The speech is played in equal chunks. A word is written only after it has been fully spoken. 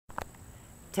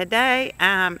Today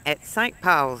I'm at St.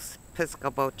 Paul's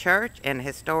Episcopal Church in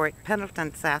historic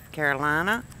Pendleton, South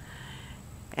Carolina,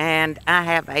 and I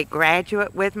have a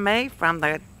graduate with me from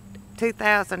the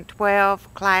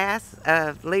 2012 class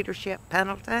of Leadership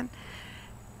Pendleton.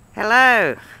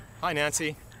 Hello. Hi,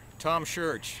 Nancy. Tom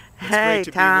Schurch. It's Hey, great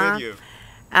to be with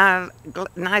Tom.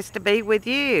 you. Nice to be with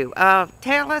you.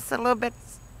 Tell us a little bit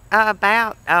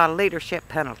about Leadership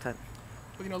Pendleton.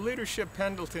 Well, Leadership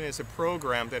Pendleton is a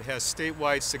program that has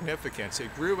statewide significance.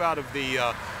 It grew out of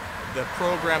the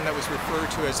program that was referred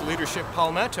to as Leadership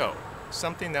Palmetto,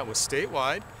 something that was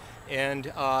statewide. And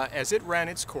as it ran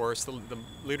its course, the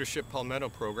Leadership Palmetto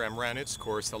program ran its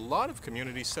course, a lot of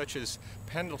communities such as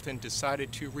Pendleton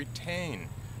decided to retain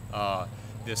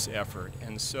this effort.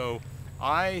 And so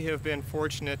I have been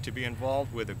fortunate to be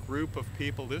involved with a group of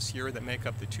people this year that make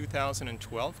up the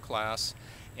 2012 class.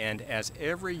 And as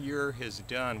every year has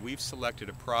done, we've selected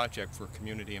a project for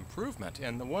community improvement.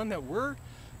 And the one that we're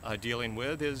dealing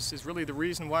with is really the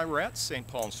reason why we're at St.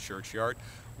 Paul's Churchyard.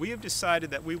 We have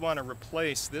decided that we want to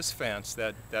replace this fence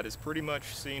that has pretty much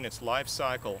seen its life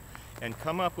cycle and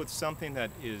come up with something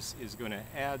that is going to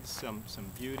add some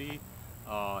beauty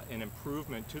and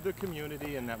improvement to the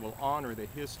community, and that will honor the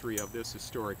history of this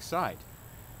historic site.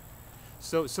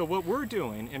 So what we're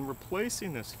doing in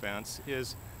replacing this fence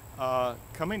is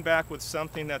coming back with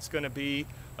something that's going to be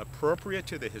appropriate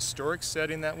to the historic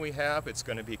setting that we have. It's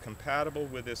going to be compatible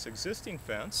with this existing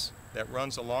fence that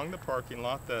runs along the parking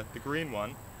lot, the green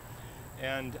one,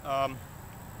 and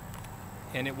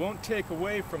it won't take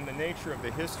away from the nature of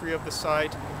the history of the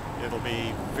site. It'll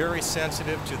be very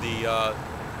sensitive to the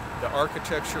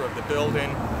architecture of the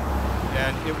building,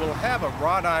 and it will have a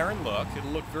wrought iron look.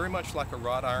 It'll look very much like a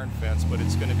wrought iron fence, but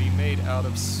it's going to be made out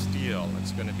of steel.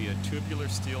 It's going to be a tubular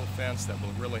steel fence that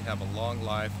will really have a long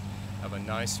life, have a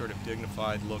nice sort of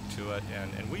dignified look to it,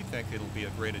 and we think it'll be a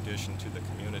great addition to the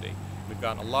community. We've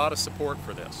gotten a lot of support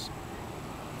for this.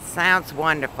 Sounds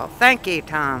wonderful. Thank you,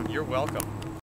 Tom. You're welcome.